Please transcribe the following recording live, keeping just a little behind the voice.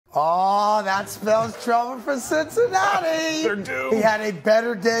Oh, that spells trouble for Cincinnati. They're doomed. He had a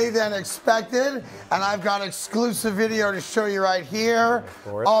better day than expected, and I've got exclusive video to show you right here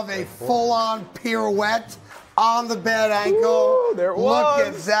of a full-on pirouette on the bad ankle. Ooh, there it was. Look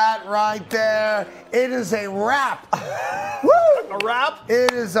at that right there. It is a wrap. Woo! A wrap?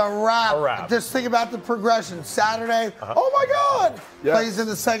 It is a wrap. A wrap. Just think about the progression. Saturday, oh my God, Yes. plays in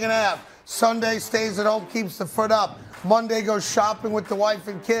the second half. Sunday stays at home, keeps the foot up. Monday goes shopping with the wife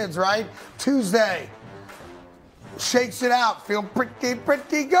and kids, right? Tuesday, shakes it out, feel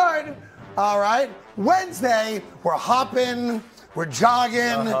pretty good. All right. Wednesday, we're hopping, we're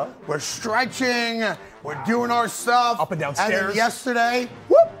jogging, we're stretching, we're doing our stuff. Up and down stairs. And then yesterday,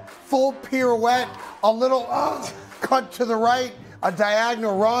 whoop, full pirouette, a little cut to the right, a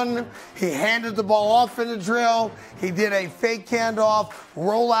diagonal run. He handed the ball off in the drill. He did a fake handoff,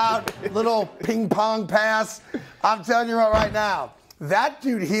 roll out, little ping pong pass. I'm telling you right now, that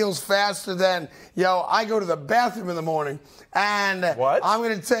dude heals faster than, I go to the bathroom in the morning. And What? I'm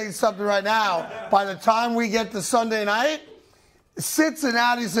going to tell you something right now. By the time we get to Sunday night,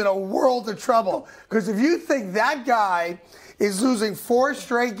 Cincinnati's in a world of trouble. Because if you think that guy is losing 4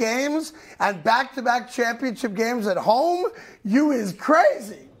 straight games and back-to-back championship games at home, you is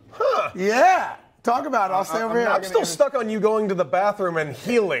crazy. Huh. Yeah. Talk about it. I'll stay over here. I'm still stuck on you going to the bathroom and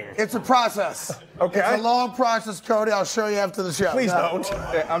healing. It's a process. Okay. It's a long process, Cody. I'll show you after the show. Please don't.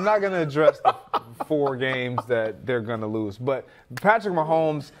 I'm not going to address the 4 games that they're going to lose, but Patrick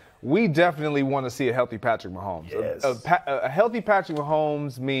Mahomes, we definitely want to see a healthy Patrick Mahomes. Yes. A healthy Patrick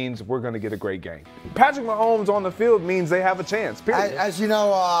Mahomes means we're going to get a great game. Patrick Mahomes on the field means they have a chance, period. As you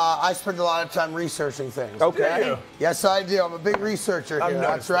know, I spend a lot of time researching things. Okay. Do you? Yes, I do. I'm a big researcher here.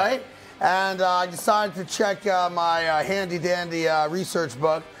 That's right. And I decided to check my handy-dandy research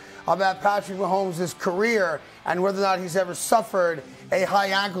book about Patrick Mahomes' career and whether or not he's ever suffered a high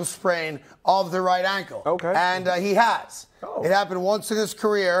ankle sprain of the right ankle. Okay. And he has. Oh. It happened once in his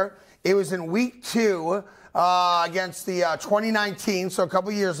career. It was in week 2 against the 2019, so a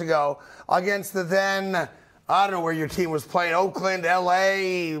couple years ago, against the then, I don't know where your team was playing, Oakland,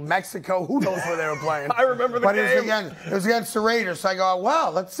 L.A., Mexico, who knows where they were playing. I remember the game. It was against the Raiders. So I go,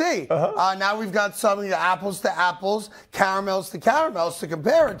 well, let's see. Now we've got something, apples to apples, caramels to caramels to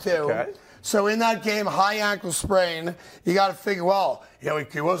compare it to. Okay. So in that game, high ankle sprain, you got to figure, well,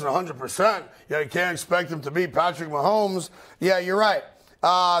 he wasn't 100%. You can't expect him to beat Patrick Mahomes. Yeah, you're right.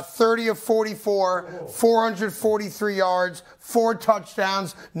 30 of 44, 443 yards, 4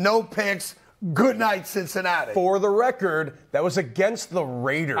 touchdowns, no picks. Good night, Cincinnati. For the record, that was against the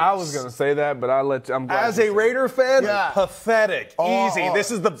Raiders. I was going to say that, but I'm glad. As a Raider fan, Yeah. pathetic. Easy.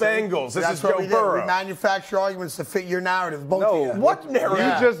 This is the Bengals. This is Joe Burrow. We manufacture arguments to fit your narrative. Both No, of you. what narrative?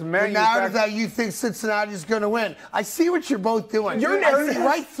 Yeah. You just the narrative manufactured. that you think Cincinnati is going to win. I see what you're both doing. Your I narrative- see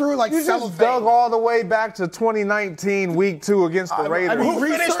right through like You cellophane. just dug all the way back to 2019, week 2 against the Raiders. mean, Who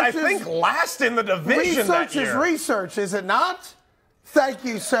finished, I Research think, is- last in the division that Research is year? research, is it not? Thank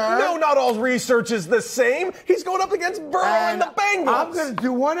you, sir. No, not all research is the same. He's going up against Burrow and the Bengals. I'm going to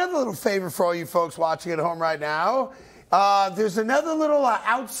do one other little favor for all you folks watching at home right now. There's another little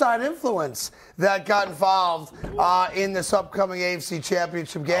outside influence that got involved in this upcoming AFC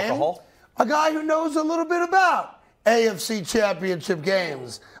Championship game. Alcohol? A guy who knows a little bit about AFC Championship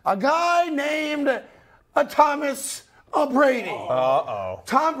games. A guy named Thomas Brady. Uh-oh.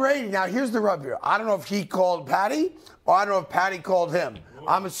 Tom Brady. Now, here's the rub here. I don't know if he called Patty or I don't know if Patty called him.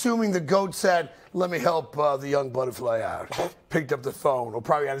 I'm assuming the GOAT said, let me help the young butterfly out. Picked up the phone, or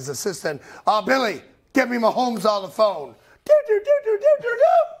probably had his assistant. Billy, get me Mahomes on the phone.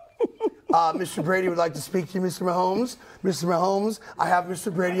 Mr. Brady would like to speak to you, Mr. Mahomes. Mr. Mahomes, I have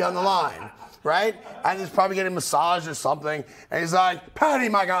Mr. Brady on the line. Right? And he's probably getting a massage or something. And he's like, Patty,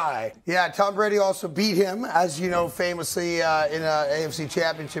 my guy. Yeah, Tom Brady also beat him, as you know, famously in an AFC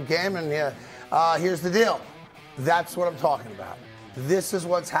Championship game. And here's the deal. That's what I'm talking about. This is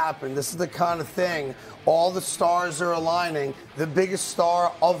what's happened. This is the kind of thing. All the stars are aligning. The biggest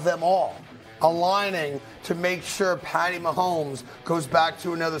star of them all aligning to make sure Patty Mahomes goes back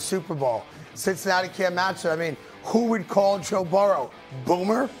to another Super Bowl. Cincinnati can't match it. I mean, who would call Joe Burrow?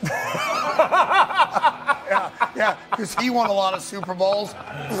 Boomer? Yeah, because he won a lot of Super Bowls.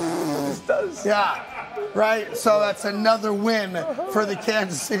 Does. Yeah, right. So that's another win for the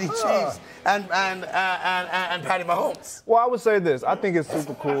Kansas City Chiefs and Patty Mahomes. Well, I would say this. I think it's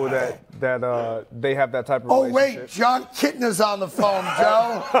super cool that they have that type of Oh relationship. wait, John Kitna's on the phone,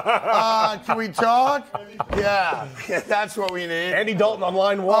 Joe. Can we talk? Yeah, that's what we need. Andy Dalton on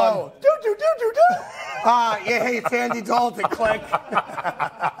line 1. Oh, yeah, hey, it's Andy Dalton. Click.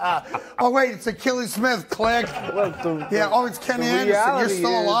 Oh, wait, it's Achilles Smith. Click. Look, it's Kenny Anderson. You're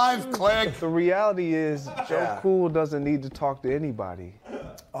still alive. Click. The reality is Joe Cool doesn't need to talk to anybody.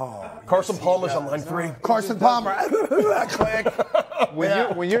 Oh, Carson Palmer's on line 3. Carson Palmer. Click.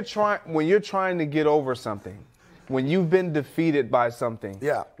 When you're trying to get over something, when you've been defeated by something,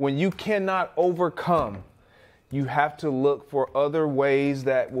 when you cannot overcome, you have to look for other ways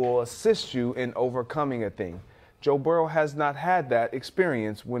that will assist you in overcoming a thing. Joe Burrow has not had that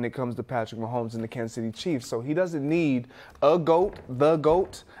experience when it comes to Patrick Mahomes and the Kansas City Chiefs, so he doesn't need a GOAT, the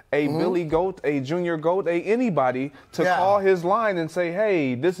GOAT, a Billy GOAT, a Junior GOAT, anybody to call his line and say,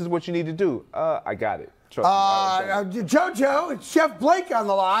 hey, this is what you need to do. I got it. JoJo, it's Jeff Blake on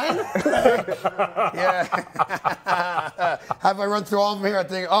the line. Have I run through all of them here? I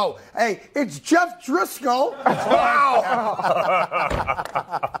think, hey, it's Jeff Driscoll. Wow.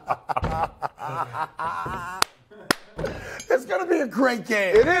 It's going to be a great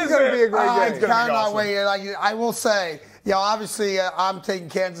game. It is going to be a great game. I cannot wait. I will say, obviously I'm taking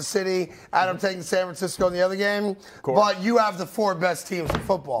Kansas City and I'm taking San Francisco in the other game. But you have the 4 best teams in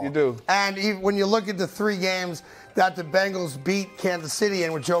football. You do. And even when you look at the 3 games that the Bengals beat Kansas City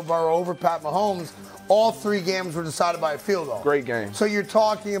in with Joe Burrow over Pat Mahomes, all 3 games were decided by a field goal. Great game. So you're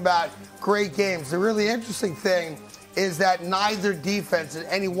talking about great games. The really interesting thing is that neither defense in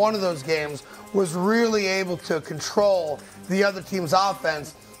any one of those games was really able to control the other team's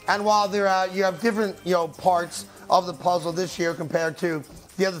offense. And while you have different parts of the puzzle this year compared to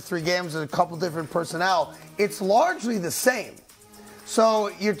the other 3 games and a couple different personnel, it's largely the same.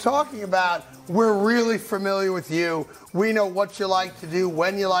 So you're talking about, we're really familiar with you. We know what you like to do,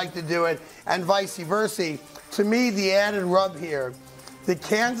 when you like to do it, and vice versa. To me, the added rub here, the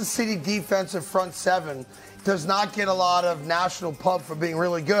Kansas City defensive front 7 does not get a lot of national pub for being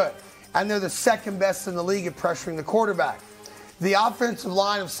really good. And they're the 2nd best in the league at pressuring the quarterback. The offensive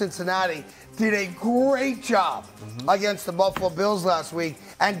line of Cincinnati did a great job against the Buffalo Bills last week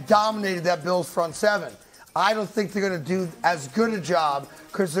and dominated that Bills front 7. I don't think they're going to do as good a job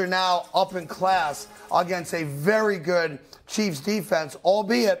because they're now up in class against a very good Chiefs defense,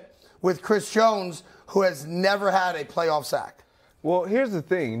 albeit with Chris Jones, who has never had a playoff sack. Well, here's the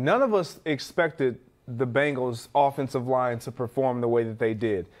thing. None of us expected the Bengals' offensive line to perform the way that they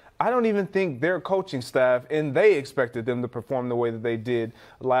did. I don't even think their coaching staff and they expected them to perform the way that they did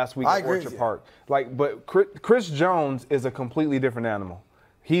last week at Orchard Park. But Chris Jones is a completely different animal.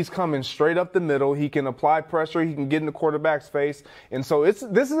 He's coming straight up the middle. He can apply pressure. He can get in the quarterback's face. And so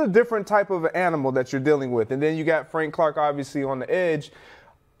this is a different type of animal that you're dealing with. And then you got Frank Clark, obviously, on the edge.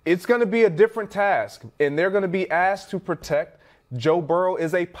 It's going to be a different task, and they're going to be asked to protect. Joe Burrow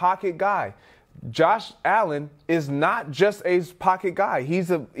is a pocket guy. Josh Allen is not just a pocket guy.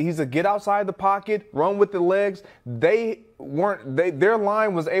 He's a get outside the pocket, run with the legs. Their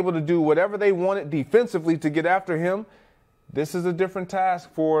line was able to do whatever they wanted defensively to get after him. This is a different task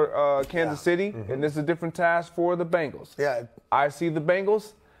for Kansas City, and this is a different task for the Bengals. Yeah. I see the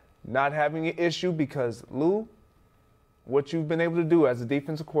Bengals not having an issue because, Lou, what you've been able to do as a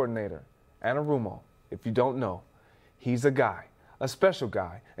defensive coordinator, Anarumo, if you don't know, he's a guy, a special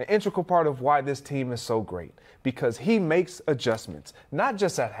guy, an integral part of why this team is so great, because he makes adjustments, not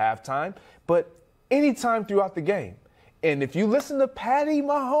just at halftime, but anytime throughout the game. And if you listen to Patty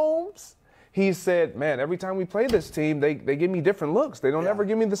Mahomes, he said, man, every time we play this team, they give me different looks. They don't ever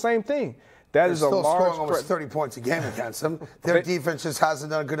give me the same thing. They're still scoring almost 30 points a game against them. Their defense just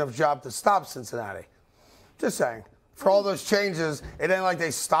hasn't done a good enough job to stop Cincinnati. Just saying. For all those changes, it ain't like they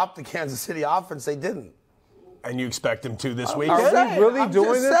stopped the Kansas City offense. They didn't. And you expect them to this week? Are we really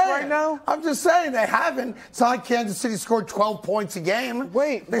doing this right now? I'm just saying they haven't. It's not like Kansas City scored 12 points a game.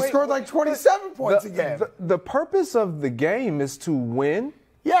 They scored like 27 points a game. The purpose of the game is to win.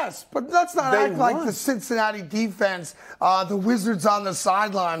 Yes, but let's not act like the Cincinnati defense, the Wizards on the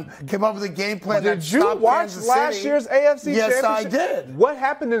sideline, came up with a game plan that stopped Kansas City. Did you watch last year's AFC Championship? Yes, I did. What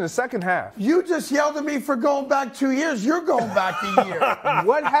happened in the second half? You just yelled at me for going back 2 years. You're going back a year.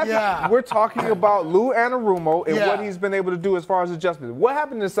 What happened? Yeah. We're talking about Lou Anarumo and what he's been able to do as far as adjustments. What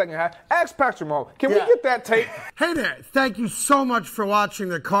happened in the second half? Ask Patrick Mahomes. Can we get that tape? Hey there. Thank you so much for watching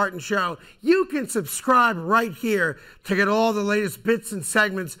The Carton Show. You can subscribe right here to get all the latest bits and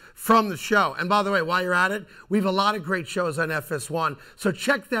segments from the show. And by the way, while you're at it, we have a lot of great shows on FS1, so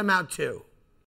check them out too.